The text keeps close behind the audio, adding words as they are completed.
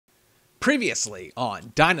Previously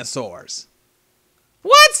on Dinosaurs.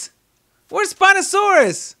 What? Where's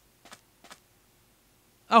Spinosaurus?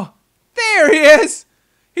 Oh, there he is!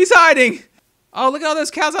 He's hiding! Oh, look at all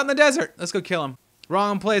those cows out in the desert. Let's go kill him.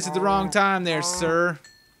 Wrong place at the wrong time there, sir.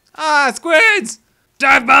 Ah, squids!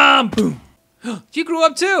 Dive bomb! Boom! You grew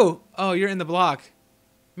up too! Oh, you're in the block.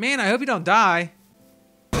 Man, I hope you don't die.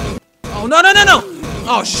 Oh, no, no, no, no!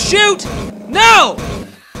 Oh, shoot! No!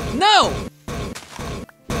 No!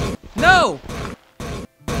 No!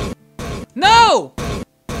 No!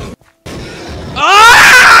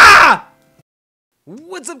 Ah!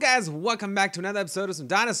 What's up, guys? Welcome back to another episode of some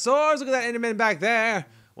Dinosaurs. Look at that Enderman back there.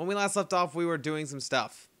 When we last left off, we were doing some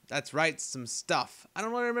stuff. That's right, some stuff. I don't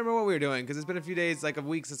really remember what we were doing because it's been a few days, like a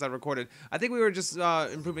week since I recorded. I think we were just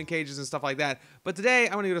improving cages and stuff like that. But today,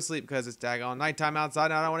 I want to go to sleep because it's daggone nighttime outside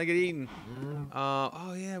and I don't want to get eaten.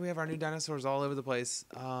 Oh yeah, we have our new dinosaurs all over the place.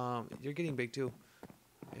 You're getting big too.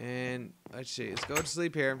 And let's see, let's go to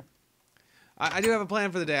sleep here. I do have a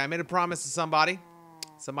plan for the day. I made a promise to somebody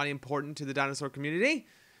important to the dinosaur community.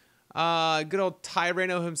 Good old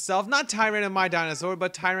Tyranno himself. Not Tyranno my dinosaur,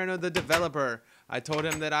 but Tyranno the developer. I told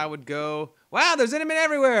him that I would go. Wow, there's enemy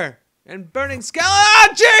everywhere and burning skeleton.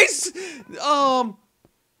 Ah, jeez.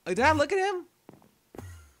 Did I look at him?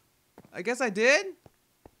 I guess I did.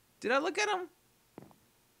 Did I look at him?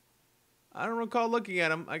 I don't recall looking at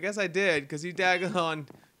him. I guess I did, because he daggone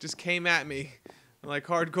just came at me like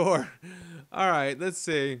hardcore. Alright, let's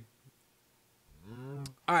see.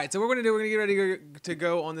 Alright, so what we're going to do, we're going to get ready to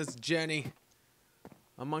go on this journey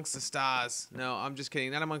amongst the stars. No, I'm just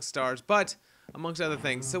kidding. Not amongst stars, but amongst other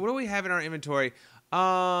things. So what do we have in our inventory?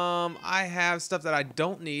 I have stuff that I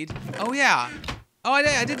don't need. Oh, yeah. Oh,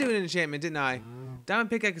 I did do an enchantment, didn't I? Diamond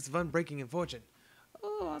pickaxe of unbreaking and fortune.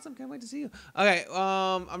 Oh, awesome! Can't wait to see you. Okay,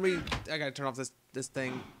 I gotta turn off this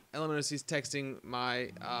thing. TheLMNOSteve's texting my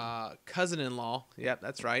cousin-in-law. Yep,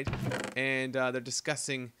 that's right. And they're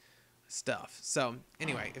discussing stuff. So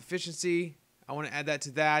anyway, efficiency. I want to add that to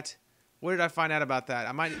that. What did I find out about that?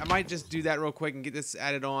 I might just do that real quick and get this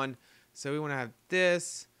added on. So we want to have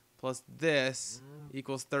this plus this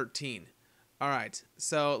equals 13. All right.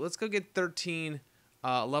 So let's go get 13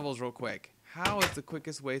 levels real quick. How is the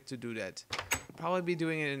quickest way to do that? Probably be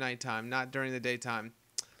doing it at nighttime, not during the daytime.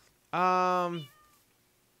 Wait.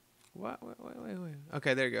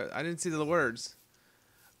 Okay, there you go. I didn't see the words.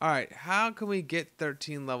 All right, how can we get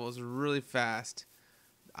 13 levels really fast?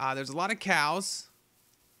 There's a lot of cows.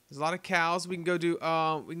 There's a lot of cows. We can go do.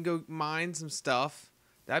 We can go mine some stuff.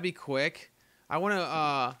 That'd be quick. I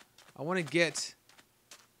wanna get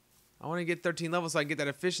 13 levels so I can get that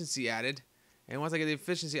efficiency added. And once I get the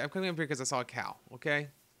efficiency, I'm coming up here because I saw a cow. Okay.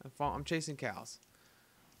 I'm chasing cows.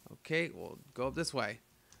 Okay, we'll go up this way.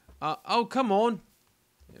 Oh, come on.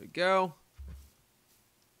 There we go.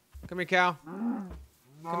 Come here, cow.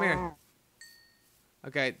 Come here.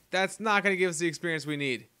 Okay, that's not going to give us the experience we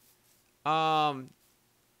need. I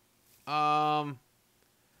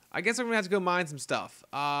guess we're going to have to go mine some stuff.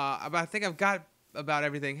 But I think I've got about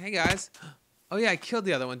everything. Hey, guys. Oh, yeah, I killed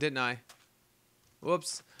the other one, didn't I?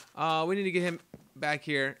 Whoops. We need to get him back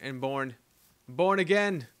here and born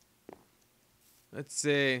again. Let's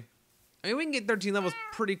see. I mean, we can get 13 levels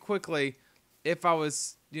pretty quickly if I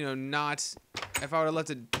was, if I would have left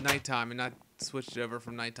it nighttime and not switched it over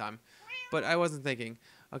from nighttime. But I wasn't thinking.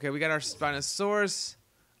 Okay, we got our Spinosaurus.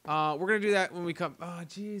 We're gonna do that when we come. Oh,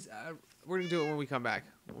 jeez. We're gonna do it when we come back.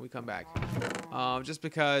 Just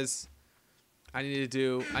because I need to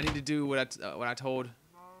do what I told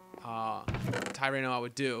Tyranno I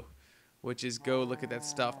would do, which is go look at that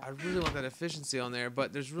stuff. I really want that efficiency on there,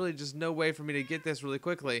 but there's really just no way for me to get this really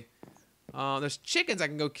quickly. There's chickens I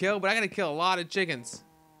can go kill, but I gotta kill a lot of chickens.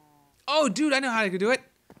 Oh, dude, I know how to do it.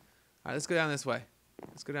 All right, let's go down this way.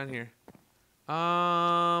 Let's go down here.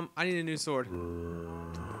 I need a new sword.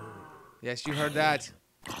 Yes, you heard that.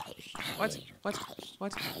 What?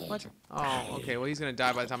 Oh, okay. Well, he's gonna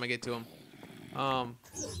die by the time I get to him.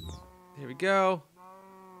 Here we go.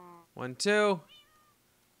 1, 2.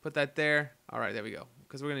 Put that there. All right, there we go.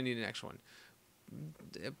 Because we're going to need an extra one.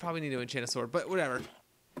 Probably need to enchant a sword, but whatever.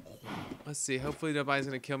 Let's see. Hopefully nobody's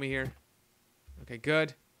going to kill me here. Okay,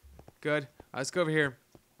 good. Good. Let's go over here.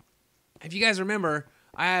 If you guys remember,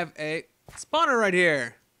 I have a spawner right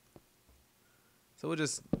here. So we'll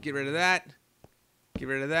just get rid of that. Get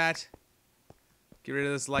rid of that. Get rid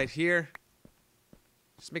of this light here.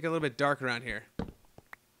 Just make it a little bit dark around here.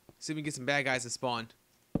 See if we can get some bad guys to spawn.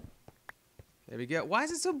 There we go. Why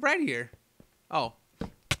is it so bright here? Oh.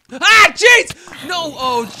 Ah, jeez! No!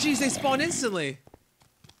 Oh, jeez, they spawn instantly.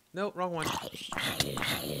 Nope, wrong one.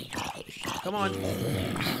 Come on.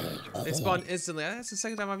 They spawn instantly. That's the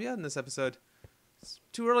second time I've yelled in this episode. It's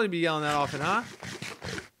too early to be yelling that often, huh?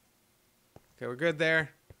 Okay, we're good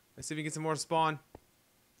there. Let's see if we can get some more spawn.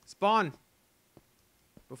 Spawn!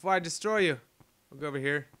 Before I destroy you. We'll go over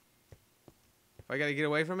here. If I gotta get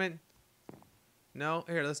away from it. No?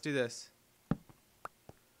 Here, let's do this.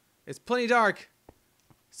 It's plenty dark.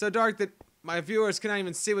 So dark that my viewers cannot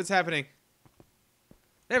even see what's happening.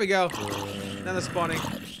 There we go. Now they're spawning.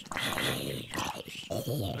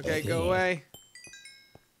 Okay, go away.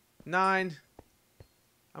 9.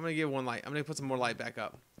 I'm gonna give one light. I'm gonna put some more light back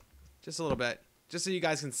up. Just a little bit. Just so you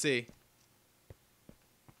guys can see.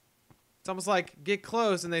 It's almost like get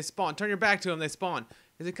close and they spawn. Turn your back to them, they spawn.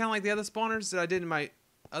 Is it kind of like the other spawners that I did in my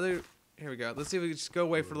other... Here we go. Let's see if we can just go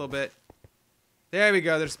away for a little bit. There we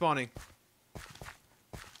go. They're spawning.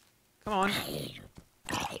 Come on.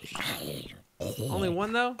 Only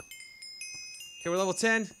one, though? Okay, we're level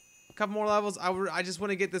 10. A couple more levels. I just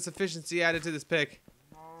want to get this efficiency added to this pick.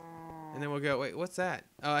 And then we'll go... Wait, what's that?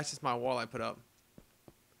 Oh, that's just my wall I put up.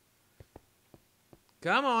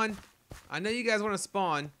 Come on. I know you guys want to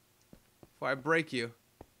spawn before I break you.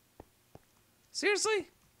 Seriously?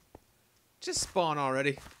 Just spawn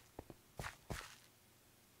already.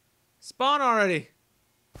 Spawn already.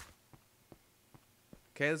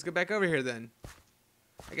 Okay, let's go back over here then.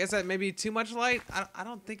 I guess that may be too much light. I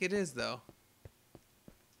don't think it is, though.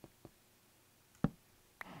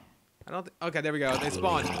 I don't think... Okay, there we go. They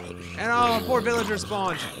spawned. And oh, a poor villager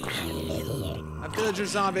spawned. A villager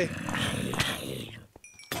zombie.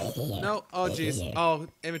 No. Oh, jeez. Oh,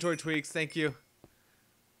 inventory tweaks. Thank you.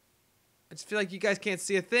 I just feel like you guys can't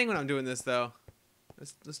see a thing when I'm doing this, though.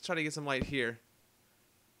 Let's try to get some light here.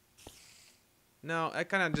 No, that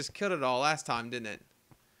kind of just killed it all last time, didn't it?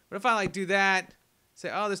 What if I, like, do that? Say,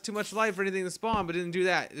 oh, there's too much light for anything to spawn, but didn't do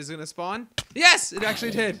that. Is it going to spawn? Yes! It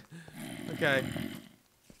actually did. Okay.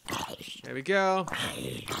 There we go.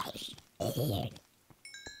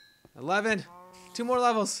 11. 2 more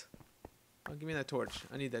levels. Oh, give me that torch.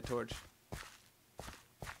 I need that torch.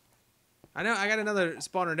 I know, I got another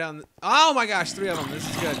spawner down. Oh my gosh, 3 of them. This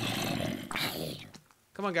is good.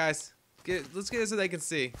 Come on, guys. Let's get it so they can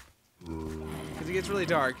see. Because it gets really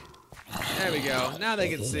dark. There we go. Now they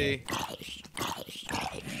can see.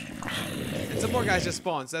 And some more guys just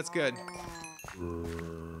spawned, so that's good.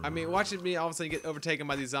 I mean, watching me all of a sudden get overtaken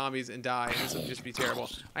by these zombies and die, this would just be terrible.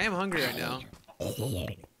 I am hungry right now.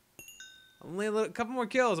 Only a couple more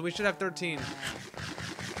kills and we should have 13.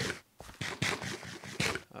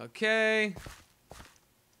 Okay.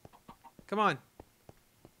 Come on.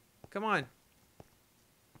 Come on.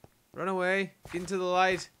 Run away. Get into the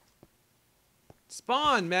light.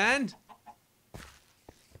 Spawn, man.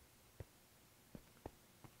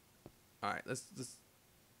 Alright, let's...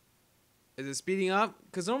 Is it speeding up?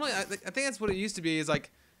 Because normally, I think that's what it used to be, is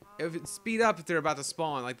like, if it speed up if they're about to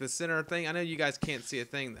spawn, like the center thing. I know you guys can't see a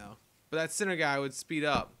thing, though. But that center guy would speed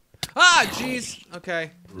up. Ah, jeez!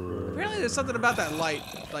 Okay. Apparently there's something about that light,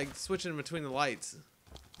 like switching between the lights.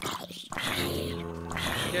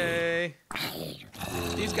 Okay.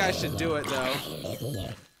 These guys should do it, though.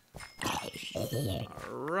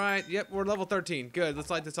 Alright, yep, we're level 13. Good, let's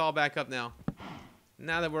light this all back up now.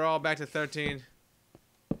 Now that we're all back to 13.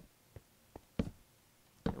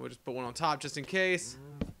 We'll just put one on top just in case.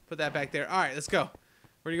 Put that back there. Alright, let's go.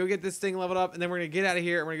 We're gonna go get this thing leveled up, and then we're gonna get out of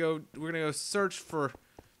here, and we're gonna go search for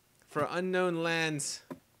unknown lands.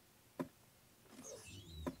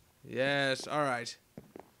 Yes, alright.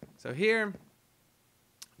 So here,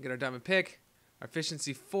 get our diamond pick, our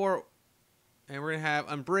efficiency 4, and we're gonna have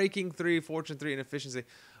unbreaking 3, fortune 3, and efficiency.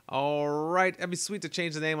 Alright, that'd be sweet to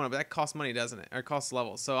change the name on it, but that costs money, doesn't it? Or it costs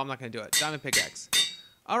levels, so I'm not gonna do it. Diamond pickaxe.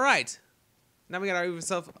 Alright. Now we got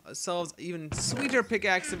ourselves even sweeter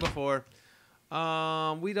pickaxe than before.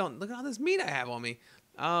 We don't... Look at all this meat I have on me.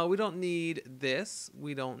 We don't need this.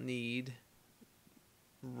 We don't need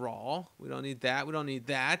raw. We don't need that. We don't need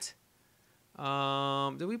that.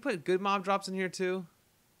 Did we put good mob drops in here too?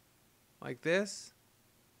 Like this?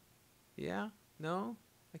 Yeah? No?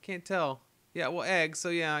 I can't tell. Yeah, well, eggs. So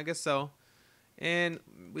yeah, I guess so. And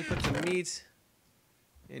we put the meat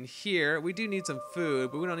in here. We do need some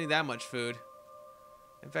food, but we don't need that much food.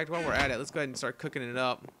 In fact, while we're at it, let's go ahead and start cooking it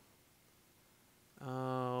up.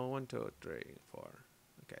 1, 2, 3, 4.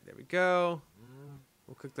 Okay, there we go.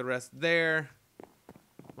 We'll cook the rest there.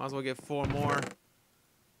 Might as well get 4 more.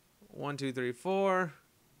 1, 2, 3, 4.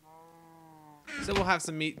 So we'll have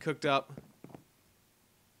some meat cooked up.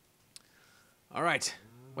 All right.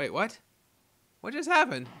 Wait, what? What just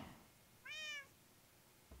happened?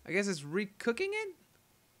 I guess it's recooking it?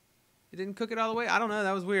 It didn't cook it all the way? I don't know.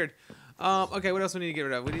 That was weird. Okay, what else we need to get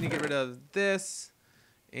rid of? We need to get rid of this.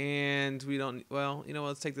 And we don't, well, you know what,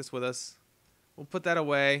 let's take this with us. We'll put that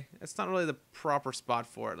away. It's not really the proper spot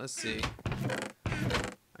for it. Let's see.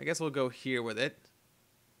 I guess we'll go here with it.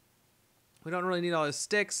 We don't really need all those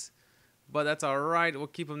sticks, but that's all right. We'll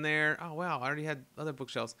keep them there. Oh, wow, I already had other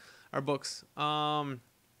bookshelves, or books. Go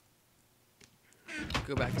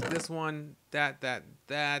back to this one,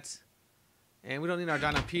 that. And we don't need our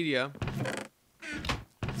Dinopedia.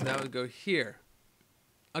 So that would go here.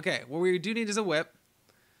 Okay, what we do need is a whip.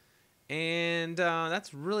 And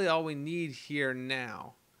that's really all we need here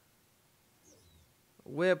now.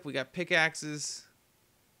 Whip, we got pickaxes.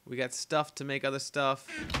 We got stuff to make other stuff.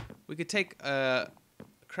 We could take a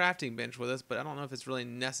crafting bench with us, but I don't know if it's really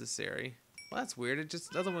necessary. Well, that's weird. It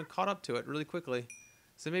just doesn't want caught up to it really quickly.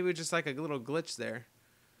 So maybe it's just like a little glitch there.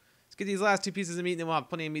 Let's get these last 2 pieces of meat, and then we'll have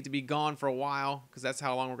plenty of meat to be gone for a while, because that's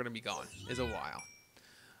how long we're going to be gone, is a while.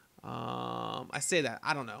 I say that.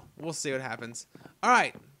 I don't know. We'll see what happens. All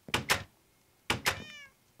right.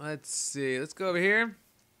 Let's see. Let's go over here.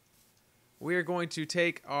 We are going to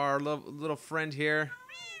take our little friend here.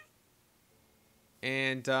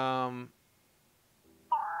 And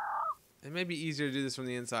it may be easier to do this from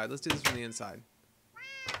the inside. Let's do this from the inside.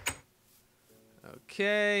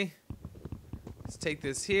 Okay. Let's take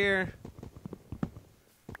this here.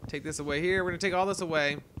 Take this away here. We're going to take all this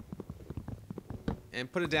away.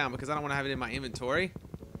 And put it down because I don't want to have it in my inventory.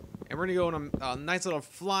 And we're going to go on a nice little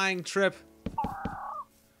flying trip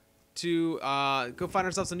to go find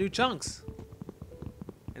ourselves some new chunks.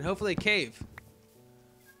 And hopefully a cave.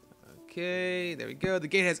 Okay, there we go. The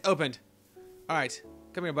gate has opened. Alright,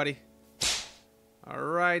 come here, buddy.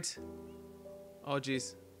 Alright. Oh,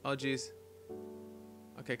 jeez. Oh, jeez.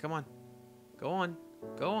 Okay, come on. Go on.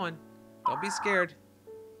 Go on. Don't be scared.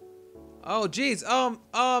 Oh, jeez.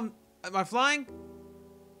 Am I flying?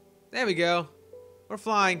 There we go. We're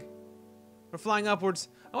flying. We're flying upwards.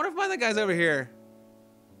 I wonder if my other guy's over here.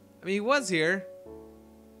 I mean, he was here.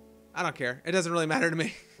 I don't care. It doesn't really matter to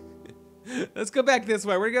me. Let's go back this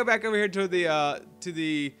way. We're gonna go back over here to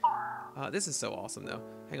the this is so awesome though.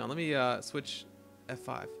 Hang on, let me switch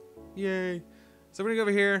F5. Yay. So we're gonna go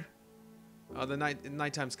over here. Oh, the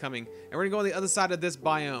nighttime's coming. And we're gonna go on the other side of this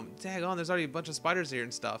biome. Dang on, there's already a bunch of spiders here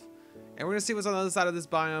and stuff. And we're gonna see what's on the other side of this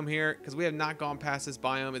biome here, because we have not gone past this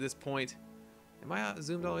biome at this point. Am I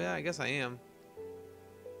zoomed all the way out? I guess I am.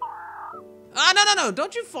 Ah, no.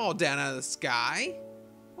 Don't you fall down out of the sky.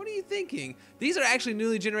 What are you thinking? These are actually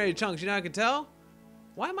newly generated chunks. You know how I can tell?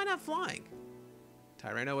 Why am I not flying?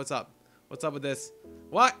 Tyranno, what's up? What's up with this?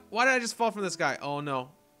 What? Why did I just fall from the sky? Oh, no.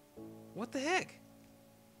 What the heck?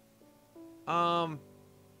 Oh,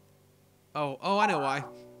 I know why.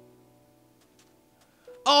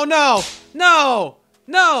 Oh, no! No!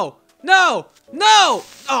 No! No! No!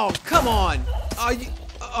 Oh, come on!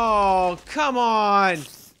 Oh, come on!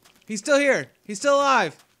 He's still here. He's still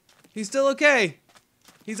alive. He's still okay.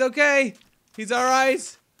 He's okay. He's all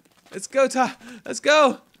right. Let's go, let's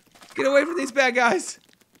go. Get away from these bad guys.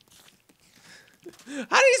 How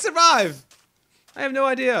did he survive? I have no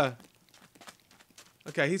idea.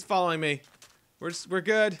 Okay, he's following me. We're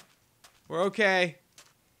good. We're okay.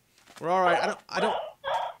 We're all right. I don't.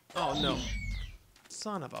 Oh no.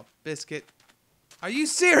 Son of a biscuit. Are you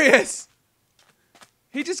serious?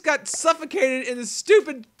 He just got suffocated in the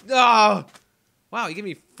stupid. Oh. Wow, he gave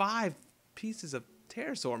me 5 pieces of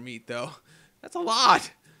pterosaur meat though. That's a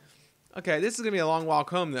lot. Okay, this is gonna be a long walk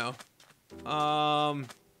home though.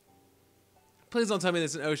 Please don't tell me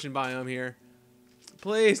there's an ocean biome here.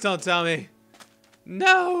 Please don't tell me.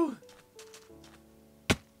 No.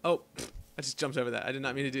 Oh, I just jumped over that. I did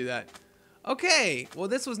not mean to do that. Okay, well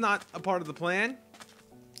this was not a part of the plan.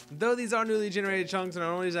 Though these are newly generated chunks, and the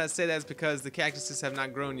only reason I say that is because the cactuses have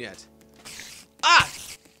not grown yet. Ah!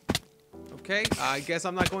 Okay, I guess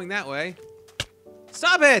I'm not going that way.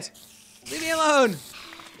 Stop it! Leave me alone!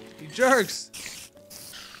 You jerks!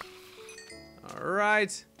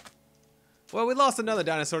 Alright. Well, we lost another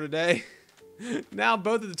dinosaur today. Now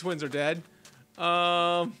both of the twins are dead.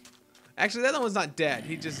 Actually, the other one's not dead.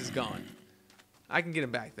 He just is gone. I can get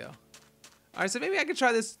him back, though. Alright, so maybe I could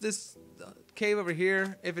try this cave over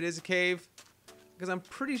here, if it is a cave. Because I'm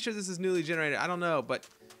pretty sure this is newly generated. I don't know, but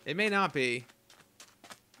it may not be.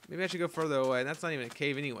 Maybe I should go further away. That's not even a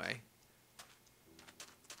cave anyway.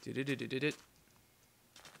 Okay,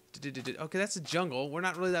 that's a jungle. We're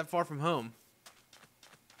not really that far from home.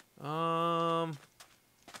 I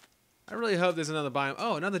really hope there's another biome.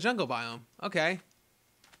 Oh, another jungle biome. Okay.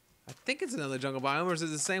 I think it's another jungle biome, or is it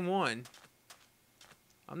the same one?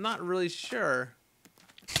 I'm not really sure.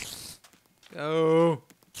 Go.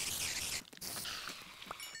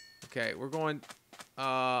 Okay, we're going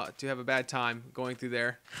to have a bad time going through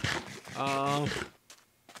there. But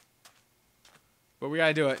we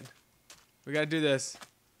gotta do it. We gotta do this.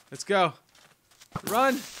 Let's go.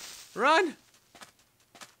 Run! Run!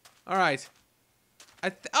 Alright.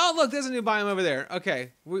 Oh, look, there's a new biome over there.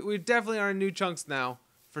 Okay, we definitely are in new chunks now.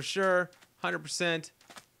 For sure. 100%.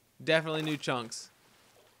 Definitely new chunks.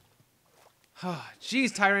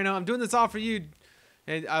 Jeez, Tyranno, I'm doing this all for you.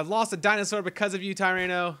 And I've lost a dinosaur because of you,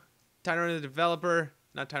 Tyranno. Tyranno the developer,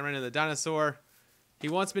 not Tyranno the dinosaur. He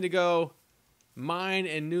wants me to go mine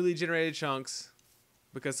in newly generated chunks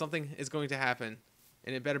because something is going to happen.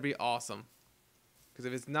 And it better be awesome. Because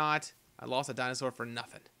if it's not, I lost a dinosaur for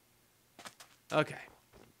nothing. Okay.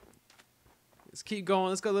 Let's keep going.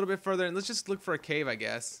 Let's go a little bit further and let's just look for a cave, I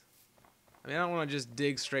guess. I mean, I don't want to just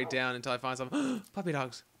dig straight down until I find some puppy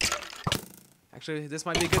dogs. Actually, this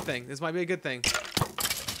might be a good thing. This might be a good thing.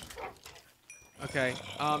 Okay.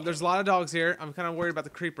 There's a lot of dogs here. I'm kind of worried about the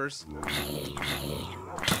creepers.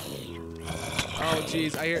 Oh,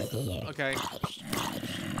 jeez. I hear... Okay.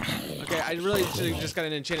 Okay, I really should have just got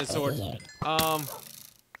an enchanted sword.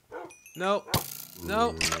 No.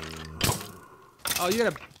 No. Oh, you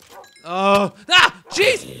gotta... Oh. Ah!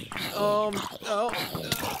 Jeez! No.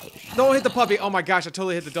 Don't hit the puppy. Oh my gosh, I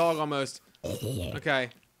totally hit the dog almost. Okay.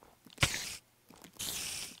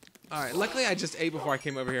 Alright, luckily I just ate before I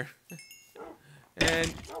came over here.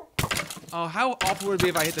 And... Oh, how awful would it be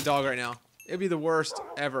if I hit the dog right now? It'd be the worst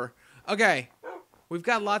ever. Okay. We've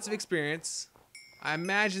got lots of experience. I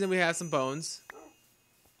imagine that we have some bones.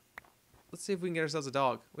 Let's see if we can get ourselves a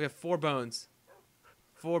dog. We have 4 bones.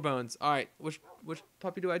 4 bones. Alright, which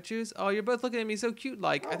puppy do I choose? Oh, you're both looking at me so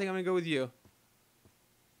cute-like. I think I'm gonna go with you.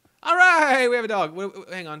 Alright, we have a dog.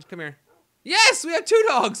 Hang on, come here. Yes, we have 2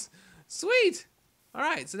 dogs! Sweet!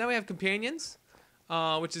 Alright, so now we have companions,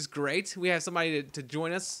 which is great. We have somebody to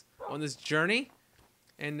join us on this journey.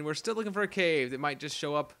 And we're still looking for a cave that might just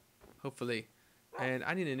show up, hopefully. And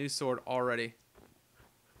I need a new sword already.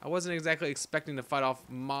 I wasn't exactly expecting to fight off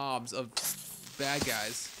mobs of bad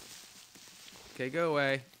guys. Okay, go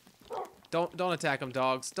away. Don't attack them,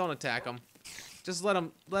 dogs. Don't attack them. Just let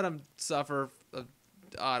them suffer.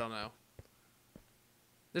 I don't know.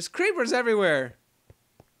 There's creepers everywhere.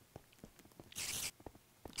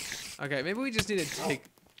 Okay, maybe we just need to take...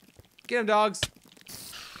 Get them, dogs.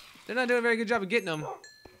 They're not doing a very good job of getting them.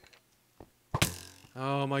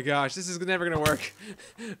 Oh my gosh, this is never gonna work.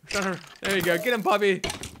 There you go. Get him, puppy.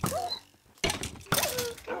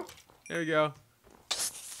 There we go.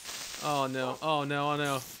 Oh no. Oh no. Oh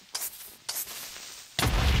no.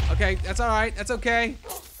 Okay, that's all right. That's okay.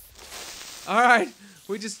 All right.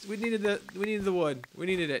 We needed the wood. We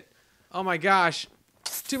needed it. Oh my gosh.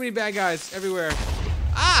 Too many bad guys everywhere.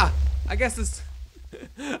 Ah! I guess this.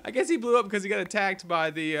 I guess he blew up because he got attacked by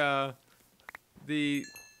the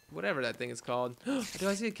whatever that thing is called. Do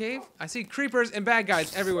I see a cave? I see creepers and bad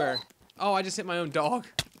guys everywhere. Oh, I just hit my own dog.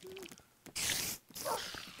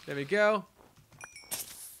 There we go.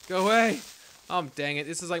 Go away. Oh, dang it.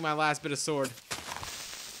 This is like my last bit of sword.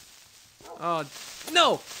 Oh,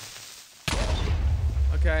 no!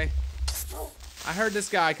 Okay. I heard this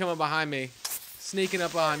guy come up behind me. Sneaking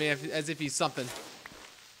up behind me as if he's something.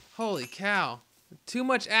 Holy cow. Too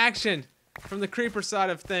much action from the creeper side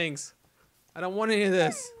of things. I don't want any of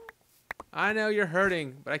this. I know you're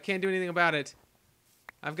hurting, but I can't do anything about it.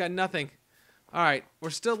 I've got nothing. Alright, we're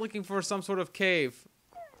still looking for some sort of cave.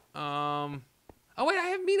 Oh wait, I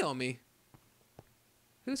have meat on me.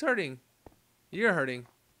 Who's hurting? You're hurting.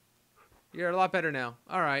 You're a lot better now.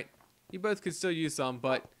 Alright. You both could still use some,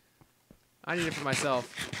 but I need it for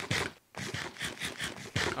myself.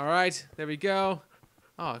 Alright, there we go.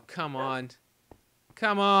 Oh, come on.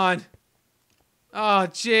 Come on. Oh,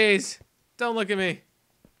 jeez. Don't look at me.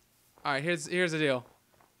 Alright, here's the deal.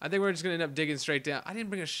 I think we're just gonna end up digging straight down. I didn't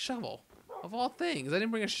bring a shovel. Of all things, I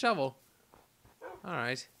didn't bring a shovel.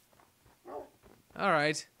 Alright.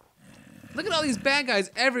 Alright. Look at all these bad guys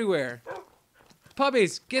everywhere.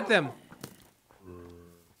 Puppies, get them.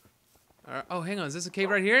 Oh, hang on. Is this a cave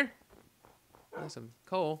right here? There's some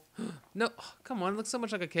coal. No, oh, come on. It looks so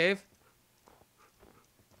much like a cave.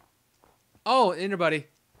 Oh, ender buddy.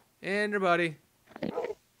 Ender buddy.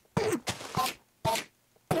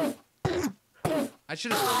 I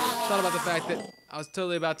should have thought about the fact that I was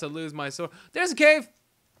totally about to lose my sword. There's a cave.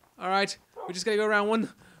 All right. We just got to go around one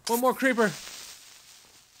more creeper.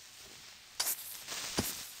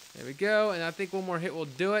 There we go. And I think one more hit will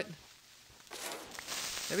do it.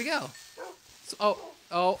 There we go. So,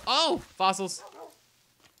 oh, fossils.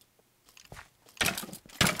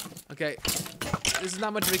 Okay. This is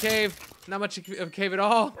not much of a cave. Not much of a cave at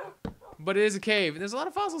all. But it is a cave. And there's a lot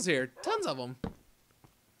of fossils here. Tons of them.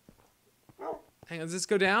 Hang on, does this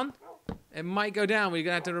go down? It might go down. We're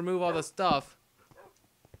gonna have to remove all the stuff.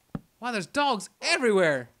 Wow, there's dogs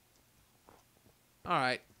everywhere. All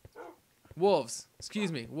right. Wolves.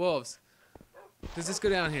 Excuse me, wolves. Does this go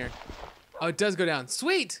down here? Oh, it does go down.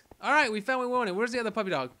 Sweet. All right, we found what we wanted. Where's the other puppy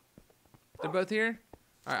dog? They're both here?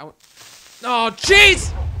 All right. Oh,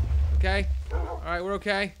 jeez! Okay. All right, we're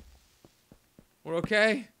okay. We're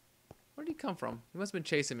okay. Where did he come from? He must have been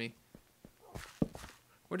chasing me.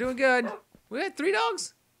 We're doing good. We had 3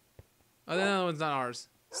 dogs? Oh, the other one's not ours.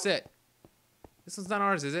 Sit. This one's not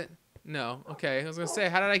ours, is it? No. Okay. I was going to say,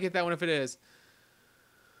 how did I get that one if it is?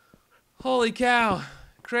 Holy cow.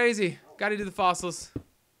 Crazy. Got to do the fossils.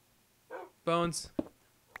 Bones.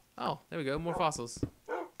 Oh, there we go. More fossils.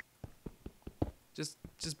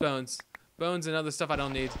 Just bones. Bones and other stuff I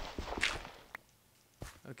don't need.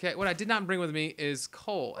 Okay, what I did not bring with me is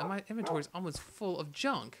coal. And my inventory is almost full of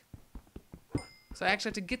junk. So I actually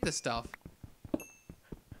have to get this stuff.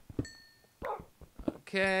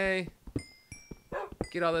 Okay.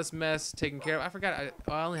 Get all this mess taken care of. I forgot,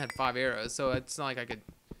 I only had 5 arrows, so it's not like I could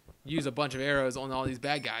use a bunch of arrows on all these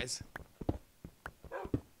bad guys.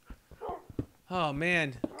 Oh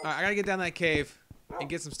man. Alright, I gotta get down that cave and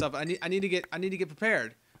get some stuff. I need to get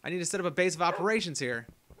prepared. I need to set up a base of operations here.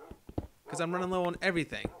 Because I'm running low on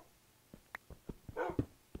everything. So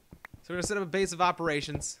we're gonna set up a base of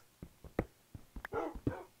operations.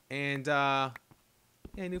 And yeah,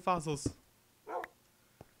 new fossils.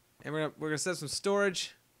 And we're gonna set up some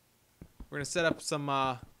storage. We're gonna set up some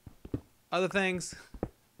other things.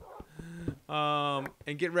 And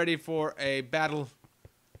get ready for a battle.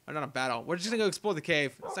 Or not a battle. We're just gonna go explore the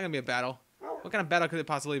cave. It's not gonna be a battle. What kind of battle could it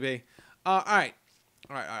possibly be? Alright.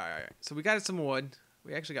 Alright. So we got some wood.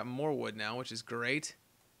 We actually got more wood now, which is great.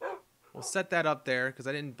 We'll set that up there, because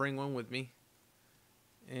I didn't bring one with me.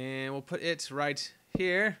 And we'll put it right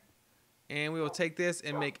here. And we will take this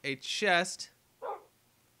and make a chest.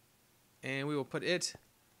 And we will put it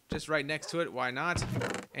just right next to it. Why not?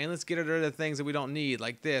 And let's get rid of the things that we don't need,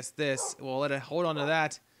 like this. We'll let it hold on to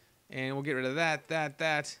that. And we'll get rid of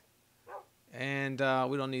that. And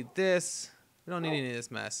we don't need this. We don't need any of this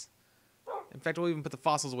mess. In fact, we'll even put the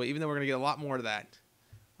fossils away, even though we're going to get a lot more of that.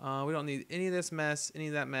 We don't need any of this mess, any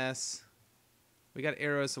of that mess. We got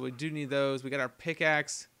arrows, so we do need those. We got our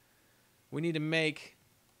pickaxe. We need to make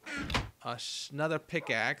another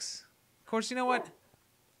pickaxe. Of course, you know what?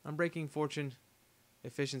 Unbreaking fortune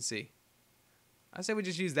efficiency. I say we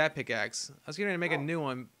just use that pickaxe. I was getting ready to make a new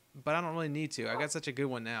one, but I don't really need to. I got such a good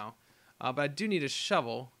one now. But I do need a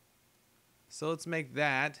shovel. So let's make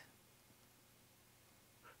that.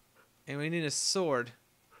 And we need a sword.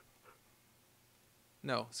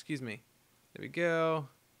 No, excuse me. There we go.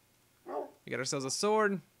 We got ourselves a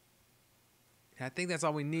sword. And I think that's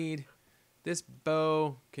all we need. This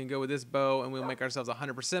bow can go with this bow, and we'll make ourselves a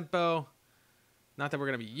 100% bow. Not that we're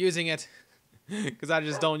going to be using it, because I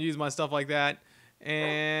just don't use my stuff like that.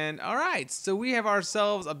 And, alright, so we have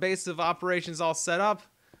ourselves a base of operations all set up.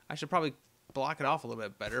 I should probably block it off a little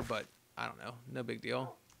bit better, but I don't know. No big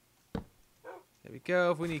deal. There we go.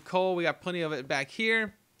 If we need coal, we got plenty of it back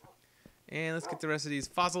here. And let's get the rest of these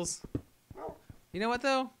fossils. You know what,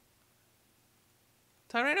 though?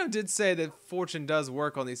 Tyranno did say that fortune does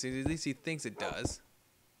work on these things. At least he thinks it does.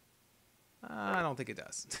 I don't think it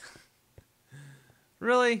does.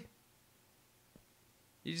 Really?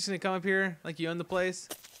 You just gonna come up here like you own the place?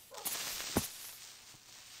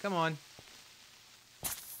 Come on.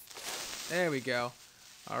 There we go.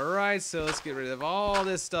 Alright, so let's get rid of all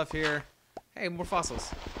this stuff here. Hey, more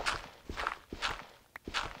fossils.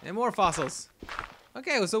 And more fossils.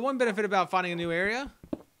 Okay, so one benefit about finding a new area.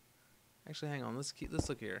 Actually, hang on. Let's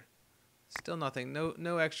look here. Still nothing.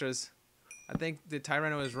 No extras. I think the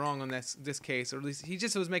Tyranno is wrong on this case, or at least he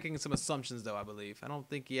just was making some assumptions, though. I believe. I don't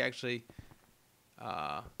think he actually.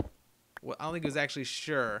 I don't think he was actually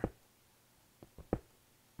sure.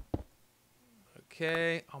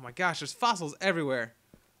 Okay. Oh my gosh, there's fossils everywhere,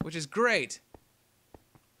 which is great.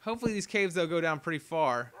 Hopefully these caves though go down pretty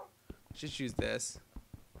far. Just use this.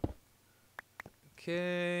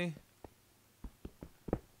 Okay.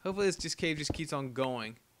 Hopefully this cave just keeps on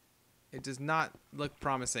going. It does not look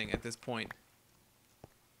promising at this point.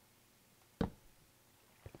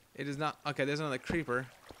 It is not. Okay, there's another creeper.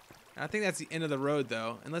 I think that's the end of the road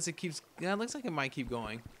though. Unless it keeps. Yeah, it looks like it might keep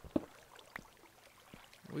going.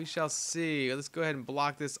 We shall see. Let's go ahead and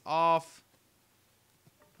block this off.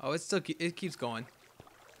 Oh, it keeps going.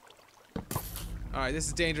 Alright, this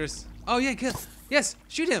is dangerous. Oh yeah, kill. Yes,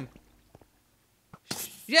 shoot him.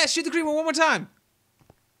 Yes, shoot the creeper one more time.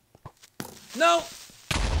 No.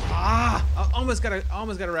 Ah, I almost got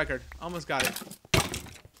a record. Almost got it.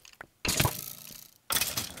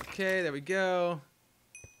 Okay, there we go.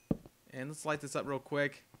 And let's light this up real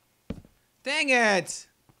quick. Dang it!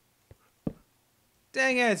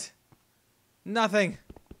 Dang it! Nothing.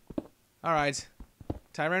 Alright.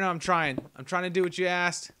 Tyranno, I'm trying. I'm trying to do what you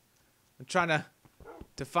asked. I'm trying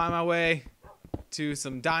to find my way to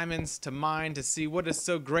some diamonds to mine to see what is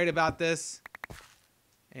so great about this.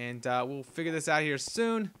 And we'll figure this out here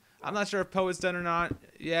soon. I'm not sure if Poe is done or not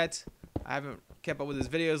yet. I haven't kept up with his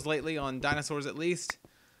videos lately on dinosaurs at least.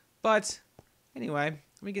 But anyway,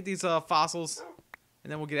 let me get these fossils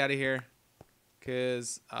and then we'll get out of here.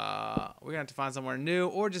 Because we're going to have to find somewhere new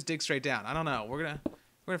or just dig straight down. I don't know. We're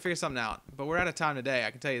gonna figure something out. But we're out of time today.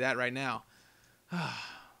 I can tell you that right now. Well,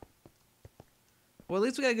 at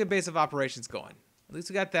least we got a good base of operations going. At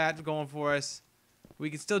least we got that going for us.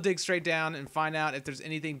 We can still dig straight down and find out if there's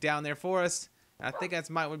anything down there for us. And I think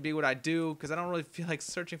that would be what I do, because I don't really feel like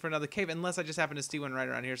searching for another cave unless I just happen to see one right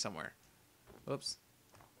around here somewhere. Oops.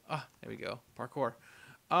 Ah, there we go. Parkour.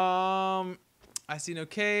 I see no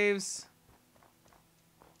caves.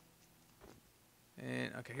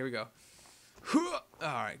 And okay, here we go.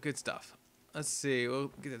 Alright, good stuff. Let's see. We'll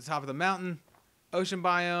get to the top of the mountain. Ocean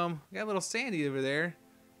biome. We got a little sandy over there.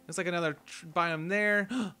 Looks like another biome there.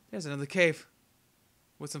 There's another cave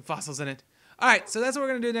with some fossils in it. Alright, so that's what we're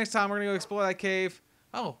going to do next time. We're going to go explore that cave.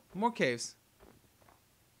 Oh, more caves.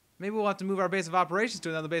 Maybe we'll have to move our base of operations to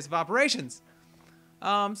another base of operations.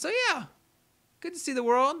 So yeah. Good to see the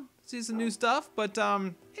world. See some new stuff. But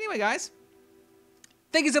anyway, guys.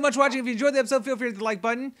 Thank you so much for watching. If you enjoyed the episode, feel free to hit the like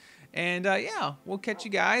button. And yeah, we'll catch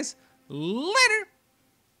you guys later.